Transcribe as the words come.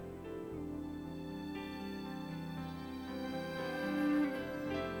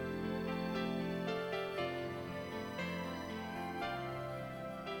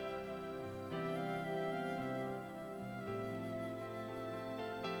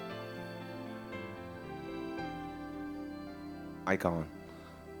mic on?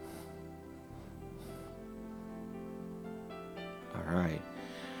 All right.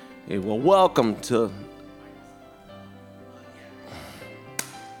 Hey, well, welcome to...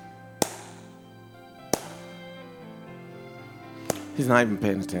 He's not even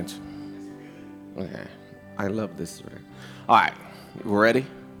paying attention. Okay. I love this. All right. We're ready?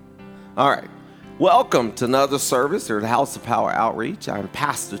 All right. Welcome to another service here at House of Power Outreach. I'm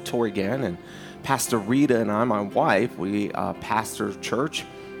Pastor Tori Gann, and Pastor Rita and I, my wife, we pastor church.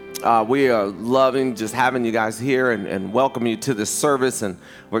 We are loving just having you guys here and welcome you to this service. And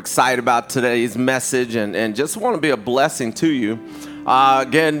we're excited about today's message and just want to be a blessing to you.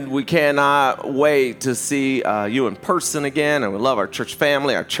 Again, we cannot wait to see you in person again. And we love our church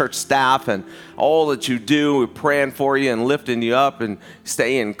family, our church staff, and all that you do. We're praying for you and lifting you up, and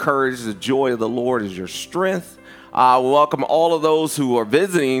stay encouraged. The joy of the Lord is your strength. Welcome all of those who are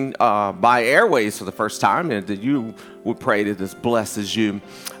visiting by airways for the first time, and that you would pray that this blesses you.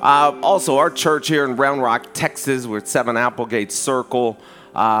 Also, our church here in Round Rock, Texas, we're at 7 Applegate Circle.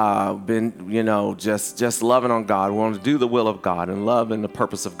 Been, just loving on God. We want to do the will of God and love and the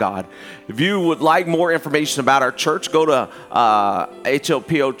purpose of God. If you would like more information about our church, go to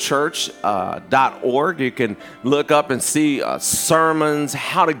hopochurch.org. You can look up and see sermons,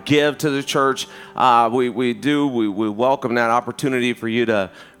 how to give to the church. We welcome that opportunity for you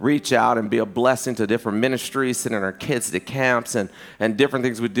to reach out and be a blessing to different ministries, sending our kids to camps and different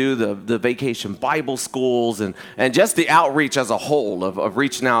things we do, the vacation Bible schools and just the outreach as a whole of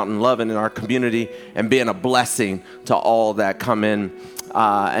reaching out and loving in our community and being a blessing to all that come in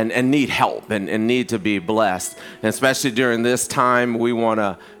and need help and need to be blessed. And especially during this time, we want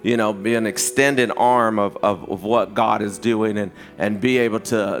to, be an extended arm of what God is doing and be able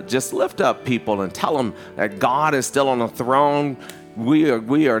to just lift up people and tell them that God is still on the throne.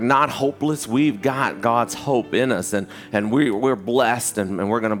 We are not hopeless. We've got God's hope in us, and we're blessed, and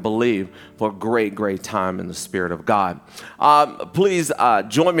we're going to believe for a great time in the Spirit of God. Please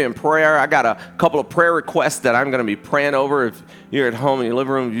join me in prayer. I got a couple of prayer requests that I'm going to be praying over. If you're at home in your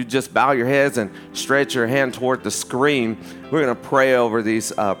living room, you just bow your heads and stretch your hand toward the screen. We're going to pray over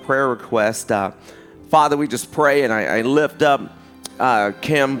these prayer requests. Father, we just pray, and I lift up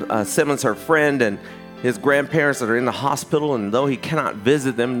Kim Simmons, her friend, and his grandparents that are in the hospital, and though he cannot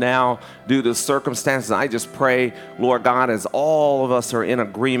visit them now due to circumstances, I just pray, Lord God, as all of us are in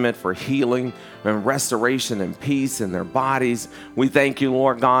agreement for healing and restoration and peace in their bodies, we thank you,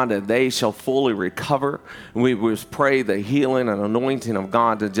 Lord God, that they shall fully recover. We pray the healing and anointing of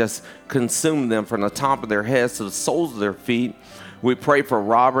God to just consume them from the top of their heads to the soles of their feet. We pray for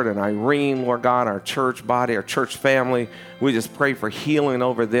Robert and Irene, Lord God, our church body, our church family. We just pray for healing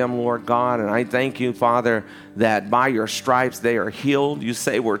over them, Lord God. And I thank you, Father, that by your stripes they are healed. You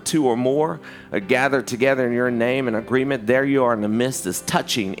say where 2 or more are gathered together in your name in agreement. There you are in the midst, is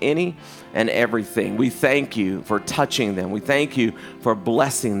touching any and everything. We thank you for touching them. We thank you for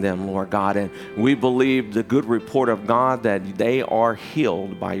blessing them, Lord God. And we believe the good report of God that they are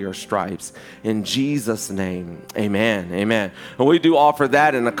healed by your stripes. In Jesus' name, amen. Amen. And we do offer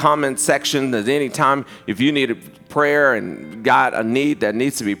that in the comment section at any time. If you need a prayer and got a need that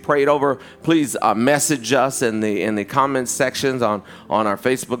needs to be prayed over, please message us in the comment sections on our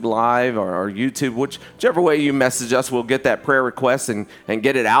Facebook Live or our YouTube, whichever way you message us, we'll get that prayer request and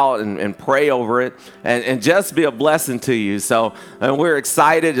get it out and pray over it and just be a blessing to you. So and we're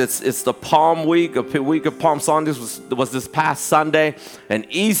excited. It's the Palm Week. A week of Palm Sunday was this past Sunday, and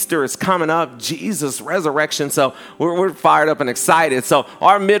Easter is coming up, Jesus' resurrection. So we're fired up and excited. So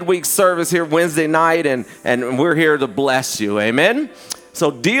our midweek service here Wednesday night, and we're here to bless you. Amen. So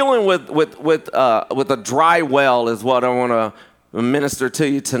dealing with a dry well is what I want to minister to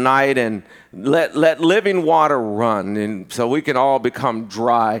you tonight, and let living water run, and so we can all become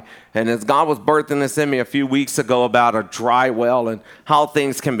dry. And as God was birthing this in me a few weeks ago about a dry well and how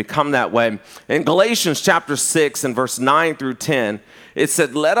things can become that way. In Galatians chapter 6 and verse 9 through 10, it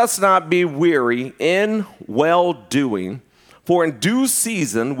said, "Let us not be weary in well-doing, for in due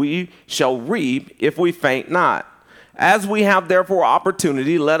season we shall reap if we faint not. As we have therefore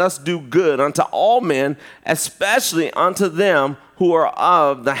opportunity, let us do good unto all men, especially unto them who are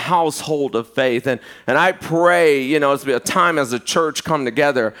of the household of faith." And I pray, it's be a time as a church come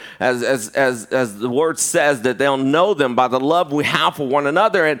together, as the word says, that they'll know them by the love we have for one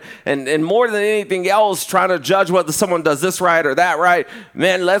another. And more than anything else, trying to judge whether someone does this right or that right.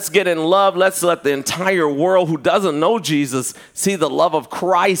 Man, let's get in love. Let's let the entire world who doesn't know Jesus see the love of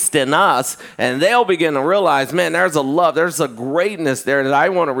Christ in us. And they'll begin to realize, man, there's a love, there's a greatness there that I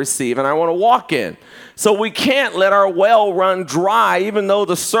want to receive and I want to walk in. So we can't let our well run dry. dry, even though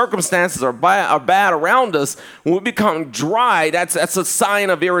the circumstances are bad around us, when we become dry, that's a sign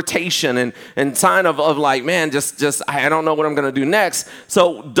of irritation and sign of like, man, just I don't know what I'm going to do next.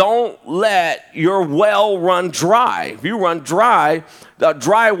 So don't let your well run dry. If you run dry, a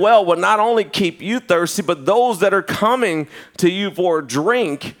dry well will not only keep you thirsty, but those that are coming to you for a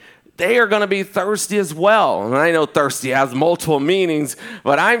drink, they are going to be thirsty as well. And I know thirsty has multiple meanings,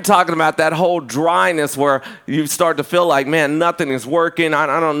 but I'm talking about that whole dryness where you start to feel like, man, nothing is working.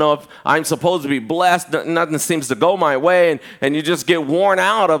 I don't know if I'm supposed to be blessed. Nothing seems to go my way. And you just get worn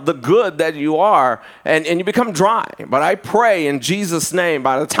out of the good that you are, and you become dry. But I pray in Jesus' name,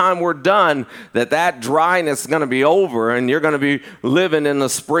 by the time we're done, that dryness is going to be over, and you're going to be living in the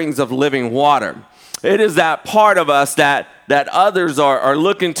springs of living water. It is that part of us that others are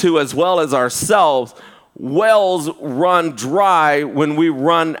looking to as well as ourselves. Wells run dry when we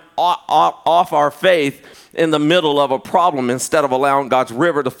run off our faith in the middle of a problem instead of allowing God's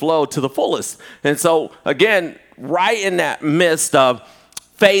river to flow to the fullest. And so, again, right in that midst of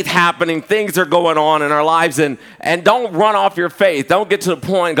faith happening, things are going on in our lives, and don't run off your faith. Don't get to the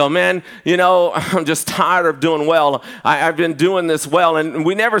point and go, man, I'm just tired of doing well. I've been doing this well, and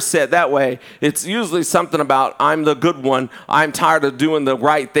we never say it that way. It's usually something about, I'm the good one. I'm tired of doing the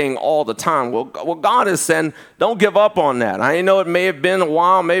right thing all the time. Well, God is saying, don't give up on that. I know it may have been a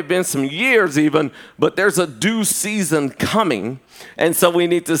while, may have been some years even, but there's a due season coming, and so we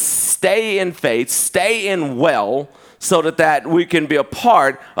need to stay in faith, stay in well, so that we can be a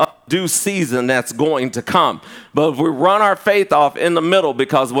part of due season that's going to come. But if we run our faith off in the middle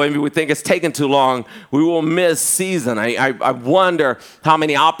because maybe we think it's taking too long, we will miss season. I wonder how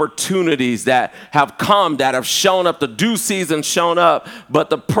many opportunities that have come, that have shown up, the due season shown up, but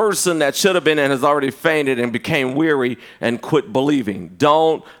the person that should have been in has already fainted and became weary and quit believing.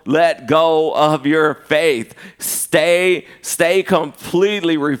 Don't let go of your faith. Stay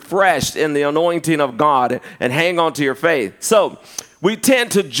completely refreshed in the anointing of God and hang on to your faith. So we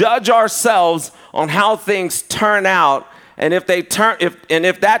tend to judge ourselves on how things turn out, and if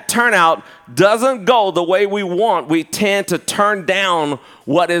that turnout doesn't go the way we want, we tend to turn down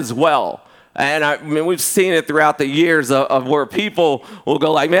what is well. And I mean, we've seen it throughout the years of where people will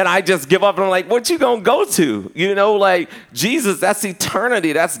go like, man, I just give up. And I'm like, what you gonna go to? Like Jesus, that's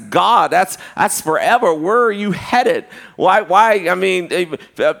eternity. That's God. That's forever. Where are you headed? Why? I mean,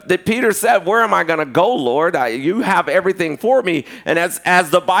 Peter said, where am I gonna go, Lord? You have everything for me. And as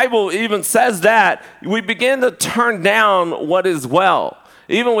the Bible even says that, we begin to turn down what is well.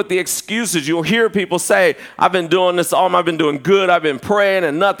 Even with the excuses, you'll hear people say, I've been doing this I've been doing good, I've been praying,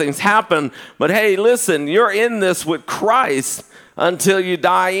 and nothing's happened. But hey, listen, you're in this with Christ until you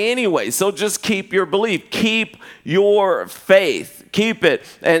die anyway. So just keep your belief, keep your faith, keep it.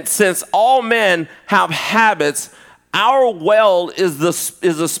 And since all men have habits, our well is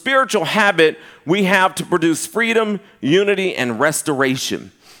a spiritual habit we have to produce freedom, unity, and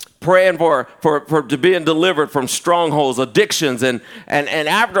restoration. Praying for being delivered from strongholds, addictions, and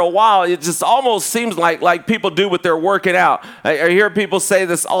after a while, it just almost seems like people do with their working out. I hear people say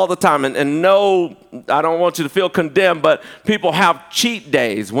this all the time, and no, I don't want you to feel condemned, but people have cheat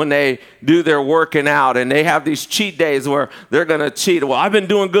days when they do their working out, and they have these cheat days where they're going to cheat. Well, I've been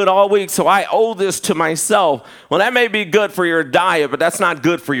doing good all week, so I owe this to myself. Well, that may be good for your diet, but that's not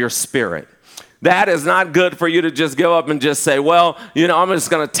good for your spirit. That is not good for you to just go up and just say, well, I'm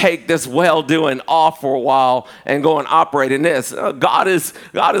just going to take this well-doing off for a while and go and operate in this. God is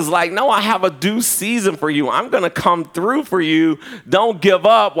like, no, I have a due season for you. I'm going to come through for you. Don't give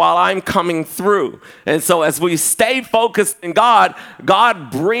up while I'm coming through. And so as we stay focused in God, God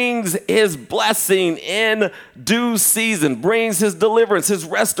brings his blessing in due season, brings his deliverance, his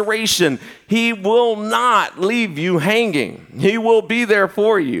restoration. He will not leave you hanging. He will be there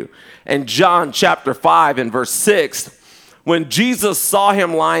for you. And John chapter 5 and verse 6, when Jesus saw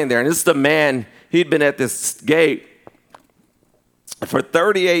him lying there, and this is the man, he'd been at this gate for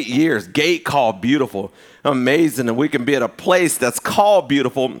 38 years, gate called Beautiful. Amazing, and we can be at a place that's called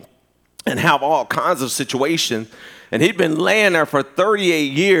Beautiful and have all kinds of situations. And he'd been laying there for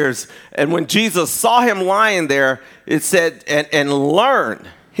 38 years, and when Jesus saw him lying there, it said, and learned.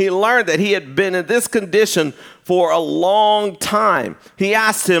 He learned that he had been in this condition for a long time. He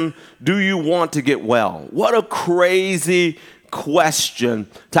asked him, do you want to get well? What a crazy question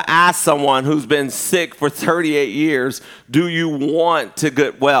to ask someone who's been sick for 38 years, do you want to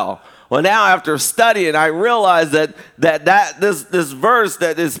get well? Well, now after studying, I realize that this verse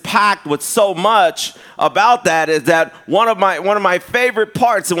that is packed with so much about that is that one of my favorite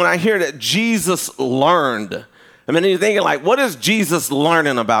parts, and when I hear that Jesus learned. I mean, you're thinking like, what is Jesus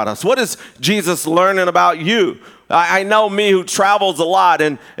learning about us? What is Jesus learning about you? I know me who travels a lot,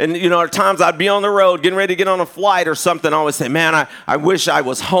 and at times I'd be on the road getting ready to get on a flight or something. I always say, man, I wish I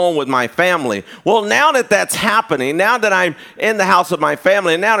was home with my family. Well, now that that's happening, now that I'm in the house with my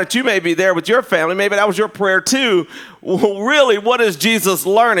family, and now that you may be there with your family, maybe that was your prayer too. Well, really, what is Jesus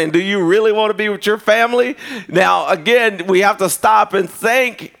learning? Do you really want to be with your family? Now, again, we have to stop and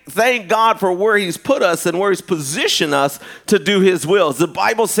thank God for where he's put us and where he's positioned us to do his will. The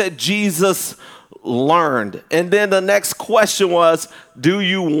Bible said Jesus learned. And then the next question was, do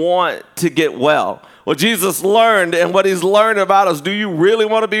you want to get well? Well, Jesus learned, and what he's learned about us, do you really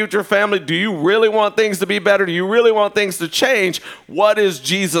want to be with your family? Do you really want things to be better? Do you really want things to change? What is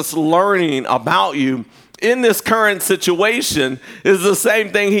Jesus learning about you in this current situation is the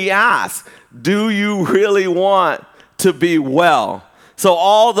same thing he asked. Do you really want to be well? So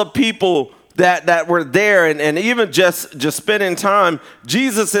all the people that were there and even just spending time,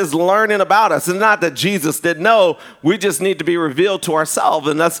 Jesus is learning about us. And not that Jesus didn't know, we just need to be revealed to ourselves.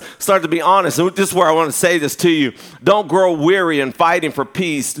 And let's start to be honest. And this is where I want to say this to you. Don't grow weary in fighting for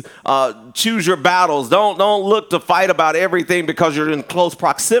peace. Choose your battles. Don't look to fight about everything because you're in close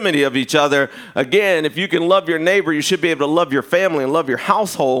proximity of each other. Again, if you can love your neighbor, you should be able to love your family and love your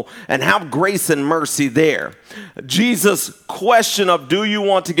household and have grace and mercy there. Jesus' question of do you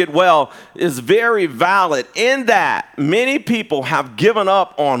want to get well is very valid in that many people have given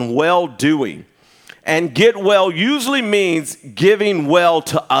up on well-doing. And get well usually means giving well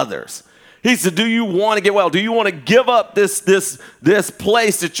to others. He said, do you want to get well? Do you want to give up this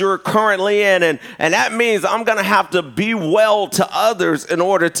place that you're currently in? And that means I'm going to have to be well to others in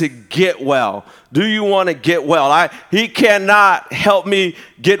order to get well. Do you want to get well? He cannot help me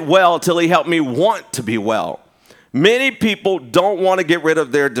get well till he helped me want to be well. Many people don't want to get rid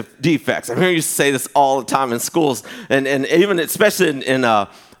of their defects. I hear you say this all the time in schools and even especially in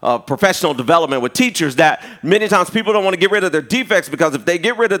professional development with teachers, that many times people don't want to get rid of their defects because if they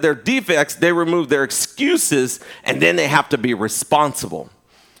get rid of their defects, they remove their excuses and then they have to be responsible.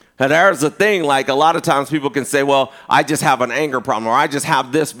 And there's the thing, like a lot of times people can say, well, I just have an anger problem, or I just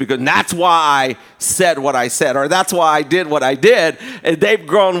have this because that's why I said what I said, or that's why I did what I did. And they've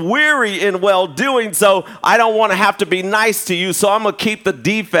grown weary in well-doing, so I don't want to have to be nice to you, so I'm going to keep the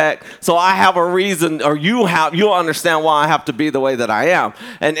defect so I have a reason, or you'll understand why I have to be the way that I am.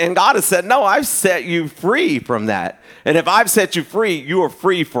 And God has said, no, I've set you free from that. And if I've set you free, you are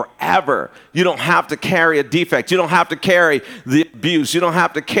free forever. You don't have to carry a defect. You don't have to carry the abuse. You don't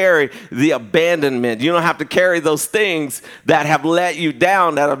have to carry the abandonment. You don't have to carry those things that have let you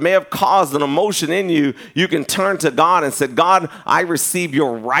down, that may have caused an emotion in you. You can turn to God and say, God, I receive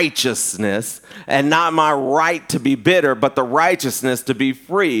your righteousness and not my right to be bitter, but the righteousness to be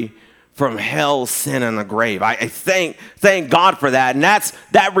free from hell, sin, and the grave. I thank God for that. And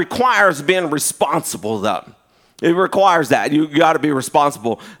that requires being responsible, though. It requires that. You got to be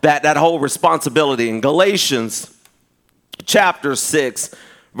responsible. That whole responsibility. In Galatians chapter 6,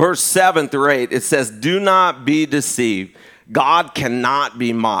 verse 7 through 8, it says, do not be deceived. God cannot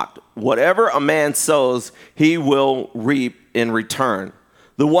be mocked. Whatever a man sows, he will reap in return.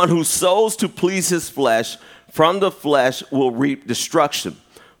 The one who sows to please his flesh, from the flesh will reap destruction.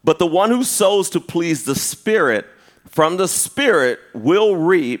 But the one who sows to please the Spirit, from the Spirit will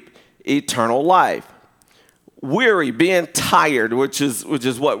reap eternal life. Weary, being tired, which is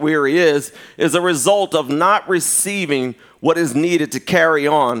what weary is a result of not receiving what is needed to carry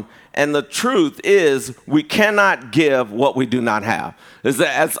on. And the truth is, we cannot give what we do not have.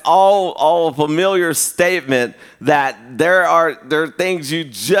 That's all a familiar statement that there are things you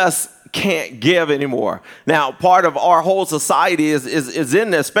just can't give anymore. Now, part of our whole society is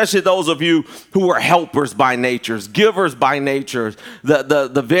in this, especially those of you who are helpers by nature, givers by nature.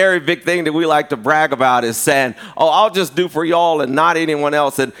 The very big thing that we like to brag about is saying, oh, I'll just do for y'all and not anyone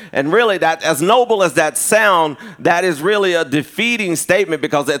else. And really, that, as noble as that sound, that is really a defeating statement,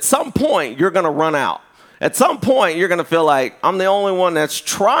 because at some point you're going to run out. At some point, you're going to feel like, I'm the only one that's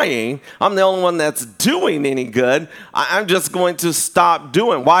trying. I'm the only one that's doing any good. I'm just going to stop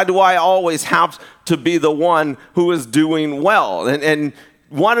doing. Why do I always have to be the one who is doing well? And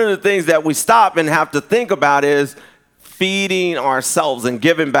one of the things that we stop and have to think about is feeding ourselves and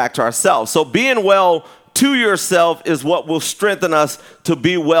giving back to ourselves. So being well to yourself is what will strengthen us to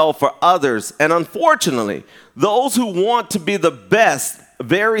be well for others. And unfortunately, those who want to be the best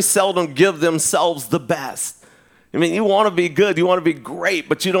very seldom give themselves the best. I mean, you want to be good, you want to be great,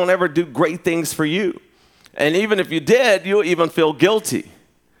 but you don't ever do great things for you. And even if you did, you'll even feel guilty.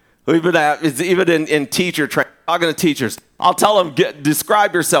 Even in teacher training, talking to teachers, I'll tell them,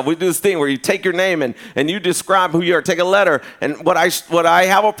 describe yourself. We do this thing where you take your name and you describe who you are. Take a letter. And what I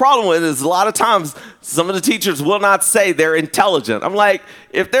have a problem with is a lot of times some of the teachers will not say they're intelligent. I'm like,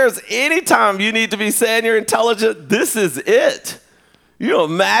 if there's any time you need to be saying you're intelligent, this is it. You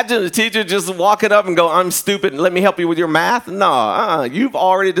imagine a teacher just walking up and go, I'm stupid, let me help you with your math? No, you've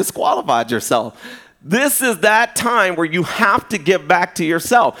already disqualified yourself. This is that time where you have to give back to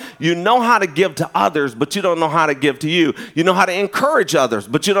yourself. You know how to give to others, but you don't know how to give to you. You know how to encourage others,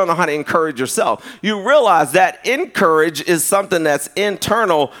 but you don't know how to encourage yourself. You realize that encourage is something that's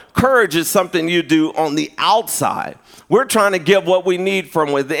internal. Courage is something you do on the outside. We're trying to give what we need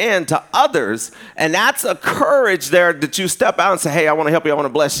from within to others, and that's a courage there that you step out and say, hey, I want to help you, I want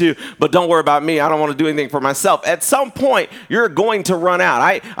to bless you, but don't worry about me. I don't want to do anything for myself. At some point, you're going to run out.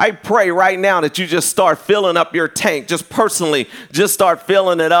 I pray right now that you just start filling up your tank, just personally, just start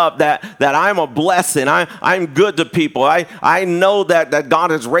filling it up, that I'm a blessing. I'm good to people. I know that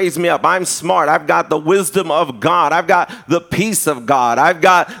God has raised me up. I'm smart. I've got the wisdom of God. I've got the peace of God. I've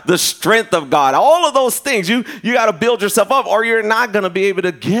got the strength of God. All of those things, you got to build yourself up, or you're not going to be able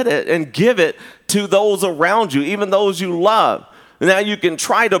to get it and give it to those around you, even those you love. Now you can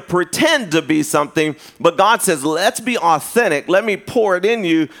try to pretend to be something, but God says, let's be authentic. Let me pour it in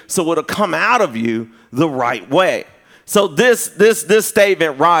you so it'll come out of you the right way. So this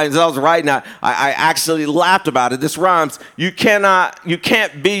statement rhymes. I was writing, I actually laughed about it. This rhymes, you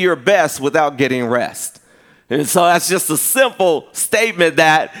can't be your best without getting rest. And so that's just a simple statement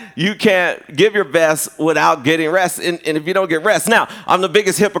that you can't give your best without getting rest. And if you don't get rest, now, I'm the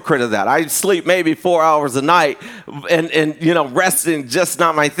biggest hypocrite of that. I sleep maybe 4 hours a night, and resting just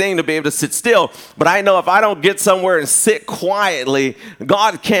not my thing to be able to sit still. But I know if I don't get somewhere and sit quietly,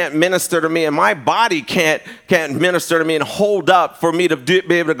 God can't minister to me, and my body can't minister to me and hold up for me to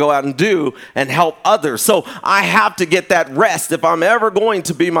be able to go out and do and help others. So I have to get that rest if I'm ever going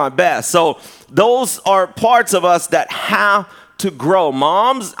to be my best. So those are parts of us that have to grow.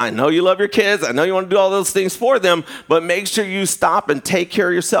 Moms, I know you love your kids. I know you want to do all those things for them, but make sure you stop and take care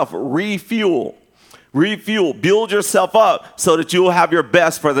of yourself. Refuel. Build yourself up so that you will have your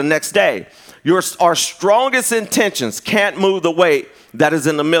best for the next day. Our strongest intentions can't move the weight that is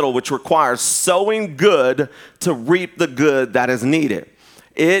in the middle, which requires sowing good to reap the good that is needed.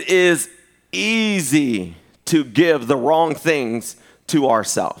 It is easy to give the wrong things to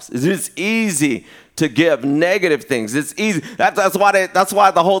ourselves. It is easy to give negative things. It's easy. That's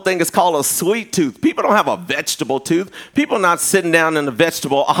why the whole thing is called a sweet tooth. People don't have a vegetable tooth. People are not sitting down in the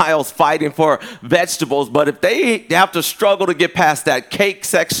vegetable aisles fighting for vegetables. But if they have to struggle to get past that cake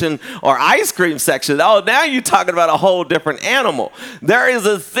section or ice cream section, now you're talking about a whole different animal. There is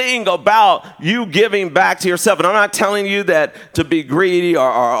a thing about you giving back to yourself. And I'm not telling you that to be greedy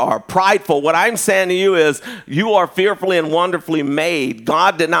or prideful. What I'm saying to you is you are fearfully and wonderfully made.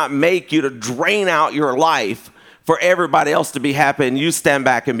 God did not make you to drain out your life for everybody else to be happy and you stand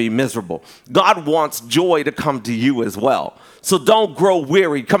back and be miserable. God wants joy to come to you as well. So don't grow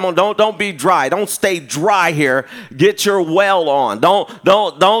weary. Come on, don't be dry. Don't stay dry here. Get your well on.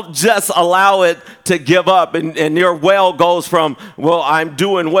 Don't just allow it to give up and your well goes from, well, I'm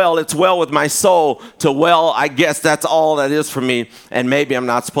doing well, it's well with my soul, to, well, I guess that's all that is for me and maybe I'm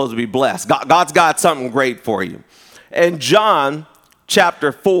not supposed to be blessed. God's got something great for you. In John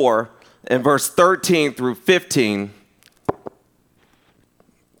chapter 4, in verse 13 through 15,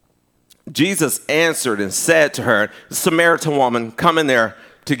 Jesus answered and said to her, the Samaritan woman, come in there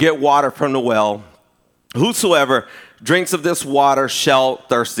to get water from the well. Whosoever drinks of this water shall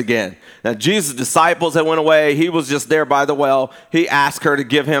thirst again. Now, Jesus' disciples had went away. He was just there by the well. He asked her to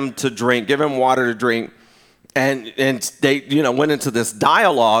give him to drink, give him water to drink. And they, went into this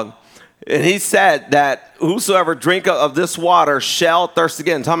dialogue. And he said that whosoever drink of this water shall thirst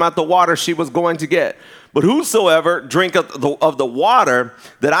again. Talking about the water she was going to get. But whosoever drink of the water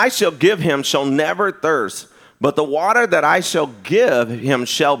that I shall give him shall never thirst. But the water that I shall give him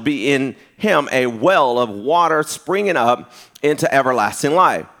shall be in him a well of water springing up into everlasting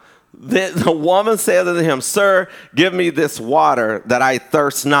life. The woman said unto him, Sir, give me this water that I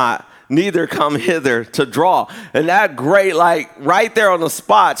thirst not, neither come hither to draw. And that great, right there on the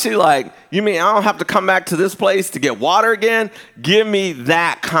spot, she you mean I don't have to come back to this place to get water again? Give me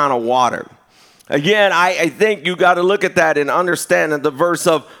that kind of water. Again, I think you got to look at that and understand that the verse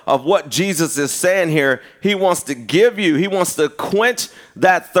of what Jesus is saying here. He wants to give you, he wants to quench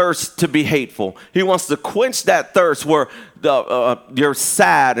that thirst to be hateful. He wants to quench that thirst where you're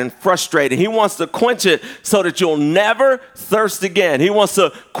sad and frustrated. He wants to quench it so that you'll never thirst again. He wants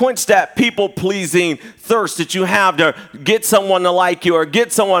to quench that people-pleasing thirst that you have to get someone to like you or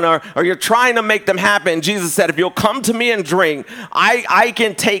get someone or you're trying to make them happy. And Jesus said, if you'll come to me and drink, I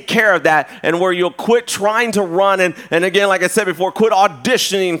can take care of that. And where you'll quit trying to run and again, like I said before, quit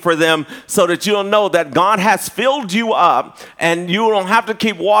auditioning for them so that you'll know that God has filled you up and you don't have to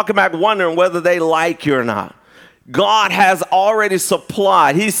keep walking back wondering whether they like you or not. God has already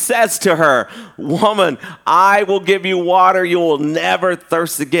supplied. He says to her, woman, I will give you water. You will never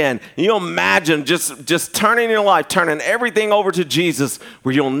thirst again. And you imagine just turning your life, turning everything over to Jesus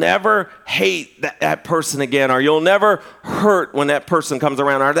where you'll never hate that person again, or you'll never hurt when that person comes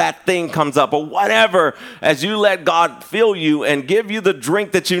around or that thing comes up or whatever. As you let God fill you and give you the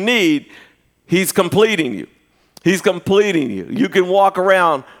drink that you need, he's completing you. He's completing you. You can walk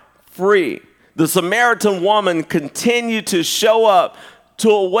around free. The Samaritan woman continued to show up to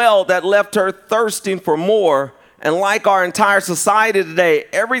a well that left her thirsting for more. And like our entire society today,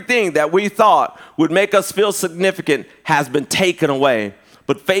 everything that we thought would make us feel significant has been taken away.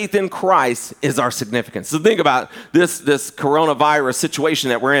 But faith in Christ is our significance. So think about this coronavirus situation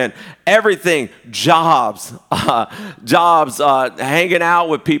that we're in. Everything, jobs, hanging out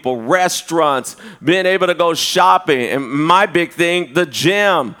with people, restaurants, being able to go shopping. And my big thing, the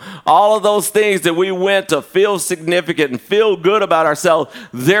gym. All of those things that we went to feel significant and feel good about ourselves,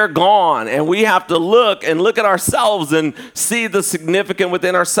 they're gone. And we have to look at ourselves and see the significance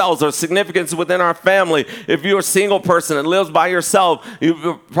within ourselves or significance within our family. If you're a single person that lives by yourself, you're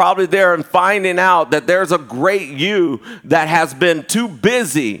probably there and finding out that there's a great you that has been too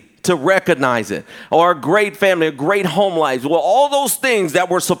busy to recognize it, or a great family, a great home life. Well, all those things that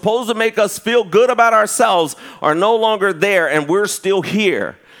were supposed to make us feel good about ourselves are no longer there, and we're still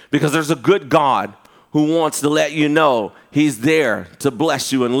here because there's a good God who wants to let you know he's there to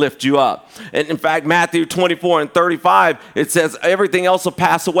bless you and lift you up. And in fact, Matthew 24:35, it says everything else will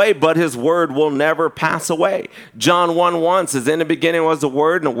pass away, but his word will never pass away. John 1:1 says, in the beginning was the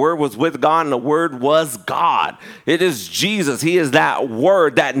word, and the word was with God, and the word was God. It is Jesus. He is that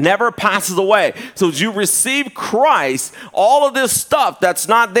word that never passes away. So as you receive Christ, all of this stuff that's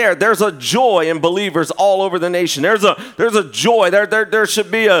not there, there's a joy in believers all over the nation. There's a joy. There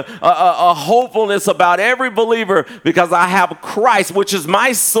should be a hopefulness about every believer because I have Christ, which is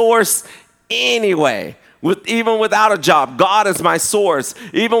my source anyway. Even without a job, God is my source.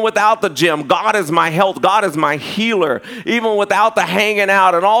 Even without the gym, God is my health. God is my healer. Even without the hanging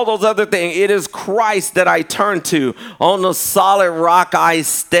out and all those other things, it is Christ that I turn to. On the solid rock I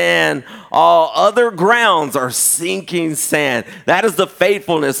stand. All other grounds are sinking sand. That is the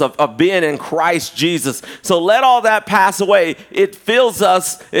faithfulness of being in Christ Jesus. So let all that pass away. It fills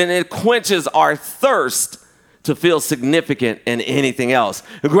us and it quenches our thirst to feel significant in anything else.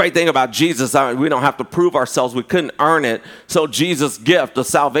 The great thing about Jesus, we don't have to prove ourselves. We couldn't earn it. So Jesus' gift of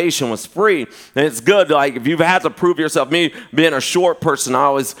salvation was free. And it's good, like if you've had to prove yourself, me being a short person,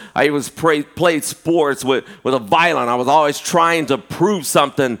 I played sports with a violin. I was always trying to prove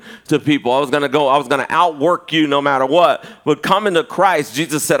something to people. I was going to outwork you no matter what. But coming to Christ,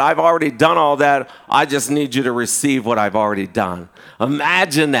 Jesus said, I've already done all that. I just need you to receive what I've already done.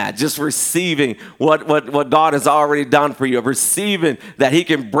 Imagine that, just receiving what God has already done for you, receiving that he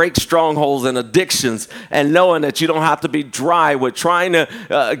can break strongholds and addictions, and knowing that you don't have to be dry with trying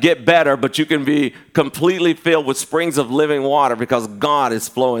to get better, but you can be completely filled with springs of living water because God is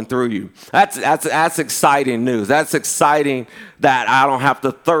flowing through you. That's exciting news. That's exciting that I don't have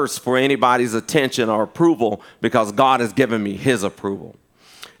to thirst for anybody's attention or approval because God has given me his approval.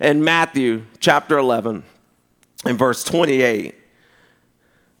 In Matthew chapter 11 and verse 28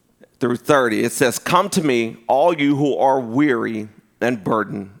 through 30, it says, come to me, all you who are weary and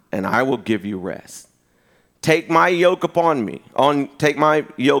burdened, and I will give you rest. Take my yoke upon you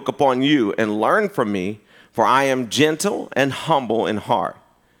and learn from me, for I am gentle and humble in heart,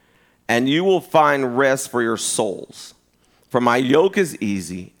 and you will find rest for your souls. For my yoke is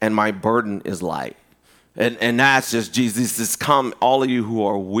easy and my burden is light. And that's just Jesus. He says, come, all of you who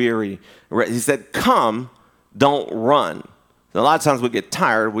are weary. He said, come, don't run. A lot of times we get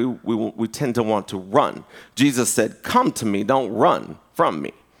tired, we tend to want to run. Jesus said, come to me, don't run from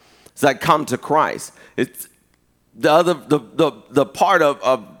me. It's like, come to Christ. It's the part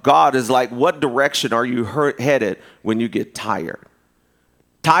of God is like, what direction are you headed when you get tired?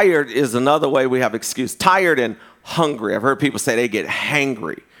 Tired is another way we have excuse. Tired and hungry. I've heard people say they get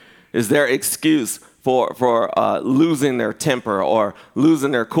hangry. Is their excuse for losing their temper or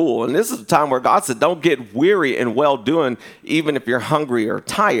losing their cool. And this is a time where God said, don't get weary in well-doing, even if you're hungry or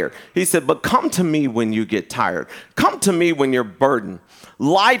tired. He said, but come to me when you get tired. Come to me when you're burdened.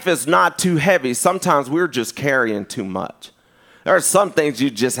 Life is not too heavy. Sometimes we're just carrying too much. There are some things you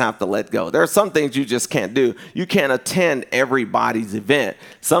just have to let go. There are some things you just can't do. You can't attend everybody's event.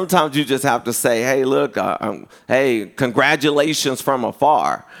 Sometimes you just have to say, hey, look, hey, congratulations from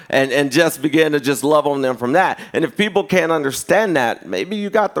afar, and just begin to just love on them from that. And if people can't understand that, maybe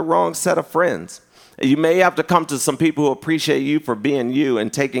you got the wrong set of friends. You may have to come to some people who appreciate you for being you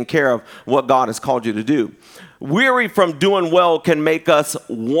and taking care of what God has called you to do. Weary from doing well can make us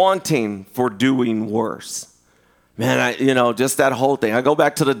wanting for doing worse. Man, just that whole thing. I go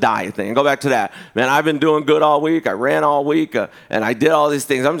back to the diet thing. I go back to that. Man, I've been doing good all week. I ran all week, and I did all these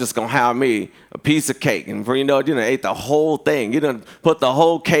things. I'm just going to have me a piece of cake. And before you know it, ate the whole thing. You done put the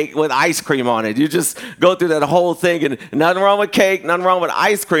whole cake with ice cream on it. You just go through that whole thing, and nothing wrong with cake, nothing wrong with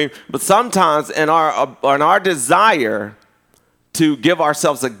ice cream. But sometimes in our desire to give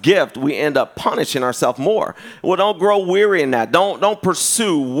ourselves a gift, we end up punishing ourselves more. Well, don't grow weary in that. Don't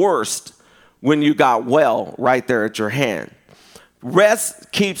pursue worst when you got well right there at your hand.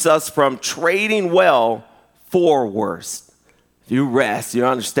 Rest keeps us from trading well for worse. If you rest, you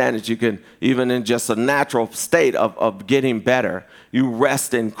understand that you can, even in just a natural state of getting better, you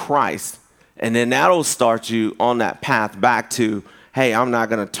rest in Christ. And then that'll start you on that path back to, hey, I'm not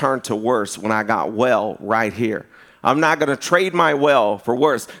going to turn to worse when I got well right here. I'm not going to trade my well for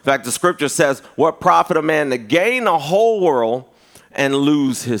worse. In fact, the scripture says, what profit a man to gain the whole world and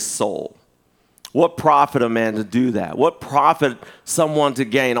lose his soul? What profit a man to do that? What profit someone to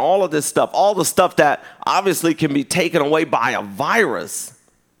gain all of this stuff, all the stuff that obviously can be taken away by a virus,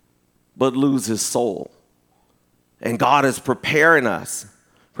 but lose his soul? And God is preparing us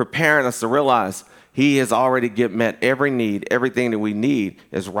to realize he has already met every need. Everything that we need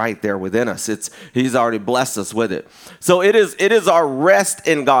is right there within us. He's already blessed us with it. So it is our rest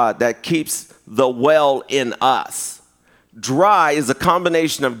in God that keeps the well in us. Dry is a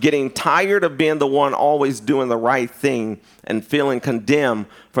combination of getting tired of being the one always doing the right thing and feeling condemned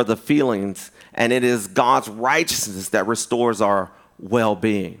for the feelings. And it is God's righteousness that restores our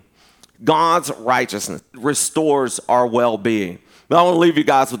well-being. God's righteousness restores our well-being. But I want to leave you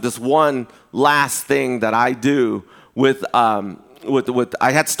guys with this one last thing that I do with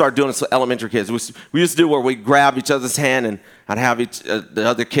I had to start doing this with elementary kids. We used to do where we grab each other's hand, and I'd have the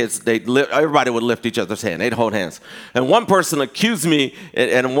other kids, everybody would lift each other's hand. They'd hold hands. And one person accused me,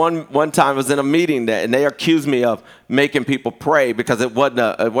 and one time I was in a meeting, and they accused me of making people pray because it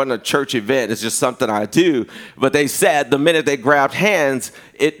wasn't a church event. It's just something I do. But they said the minute they grabbed hands,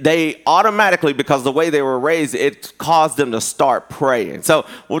 they automatically, because the way they were raised, it caused them to start praying. So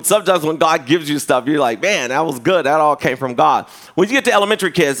sometimes when God gives you stuff, you're like, man, that was good. That all came from God. When you get to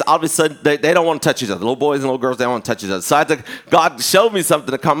elementary kids, all of a sudden, they don't want to touch each other. Little boys and little girls, they don't want to touch each other. So God showed me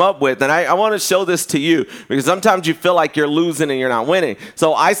something to come up with, and I want to show this to you because sometimes you feel like you're losing and you're not winning.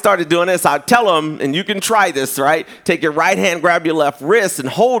 So I started doing this. I tell them, and you can try this, right? Take your right hand, grab your left wrist, and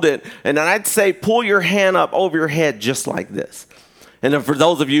hold it. And then I'd say, pull your hand up over your head just like this. And then for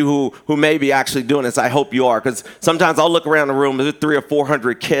those of you who may be actually doing this, I hope you are, because sometimes I'll look around the room, there's 300 or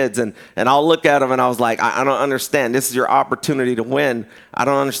 400 kids, and I'll look at them and I was like, I don't understand. This is your opportunity to win. I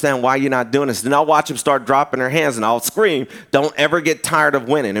don't understand why you're not doing this. Then I'll watch them start dropping their hands, and I'll scream, don't ever get tired of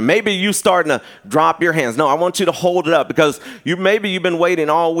winning. And maybe you starting to drop your hands. No, I want you to hold it up, because maybe you've been waiting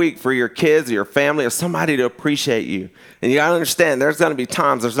all week for your kids or your family or somebody to appreciate you. And you got to understand, there's going to be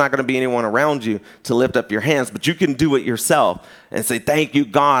times there's not going to be anyone around you to lift up your hands, but you can do it yourself and say, thank you,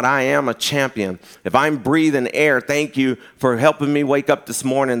 God, I am a champion. If I'm breathing air, thank you for helping me wake up this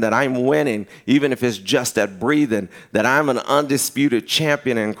morning, that I'm winning, even if it's just at breathing, that I'm an undisputed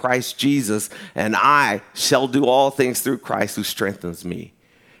champion in Christ Jesus, and I shall do all things through Christ who strengthens me.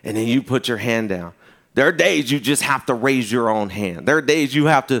 And then you put your hand down. There are days you just have to raise your own hand. There are days you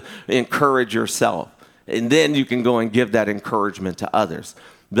have to encourage yourself. And then you can go and give that encouragement to others.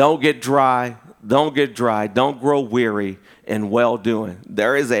 Don't get dry. Don't get dry. Don't grow weary in well-doing.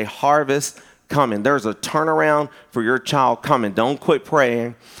 There is a harvest coming. There's a turnaround for your child coming. Don't quit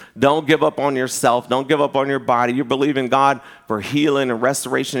praying. Don't give up on yourself. Don't give up on your body. You believe in God for healing and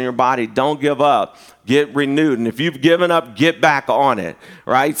restoration in your body. Don't give up. Get renewed. And if you've given up, get back on it,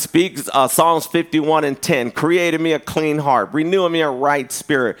 right? Speak Psalms 51:10. Create in me a clean heart. Renew in me a right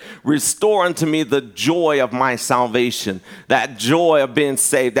spirit. Restore unto me the joy of my salvation. That joy of being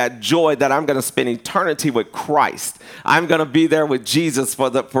saved. That joy that I'm going to spend eternity with Christ. I'm going to be there with Jesus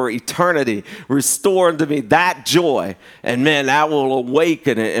for eternity. Restore unto me that joy. And man, that will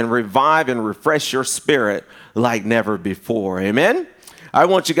awaken and revive and refresh your spirit like never before. Amen? I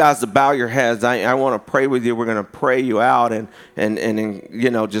want you guys to bow your heads. I want to pray with you. We're going to pray you out and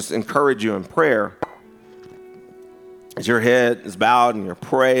just encourage you in prayer. As your head is bowed and you're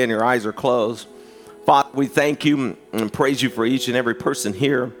praying, your eyes are closed. Father, we thank you and praise you for each and every person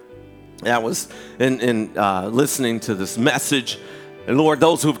here that was listening to this message. And Lord,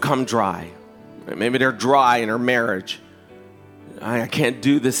 those who've come dry, maybe they're dry in their marriage. I can't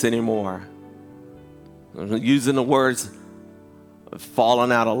do this anymore. I'm using the words,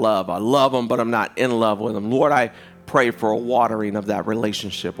 fallen out of love. I love them, but I'm not in love with them. Lord, I pray for a watering of that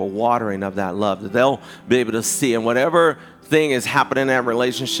relationship, a watering of that love, that they'll be able to see. And whatever thing is happening in that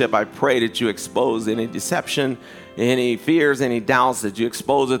relationship, I pray that you expose any deception, any fears, any doubts, that you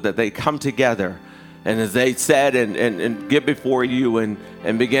expose it, that they come together. And as they said, and get before you and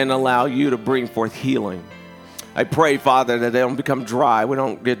begin to allow you to bring forth healing. I pray, Father, that they don't become dry. We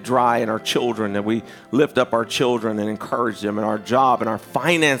don't get dry in our children, that we lift up our children and encourage them in our job and our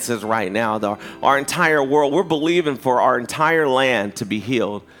finances right now, our entire world. We're believing for our entire land to be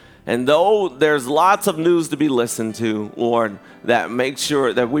healed. And though there's lots of news to be listened to, Lord, that we make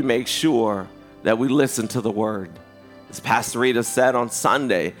sure that we listen to the word. As Pastor Rita said on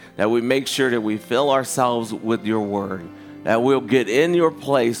Sunday, that we make sure that we fill ourselves with your word. That we'll get in your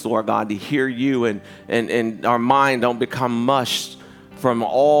place, Lord God, to hear you, and our mind don't become mushed from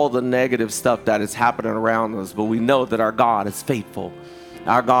all the negative stuff that is happening around us. But we know that our God is faithful.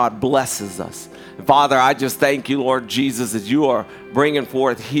 Our God blesses us. And Father, I just thank you, Lord Jesus, as you are bringing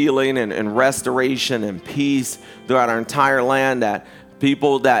forth healing and restoration and peace throughout our entire land, that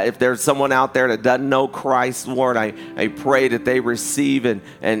people, that if there's someone out there that doesn't know Christ, Lord, I pray that they receive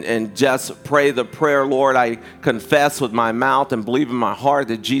and just pray the prayer, Lord. I confess with my mouth and believe in my heart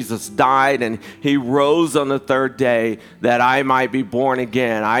that Jesus died and he rose on the third day that I might be born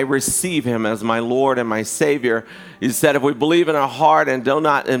again. I receive him as my Lord and my Savior. He said, if we believe in our heart and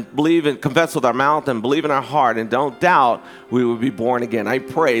confess with our mouth and believe in our heart and don't doubt, we will be born again. I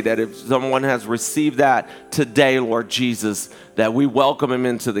pray that if someone has received that today, Lord Jesus, that we welcome him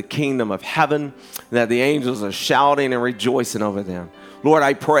into the kingdom of heaven, that the angels are shouting and rejoicing over them. Lord,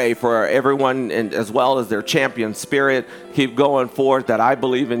 I pray for everyone, and as well as their champion spirit, keep going forth, that I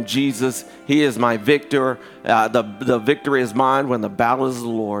believe in Jesus. He is my victor. The victory is mine when the battle is the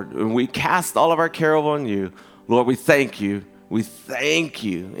Lord. And we cast all of our care on you. Lord, we thank you. We thank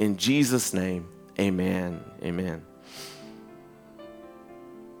you. In Jesus' name, amen. Amen.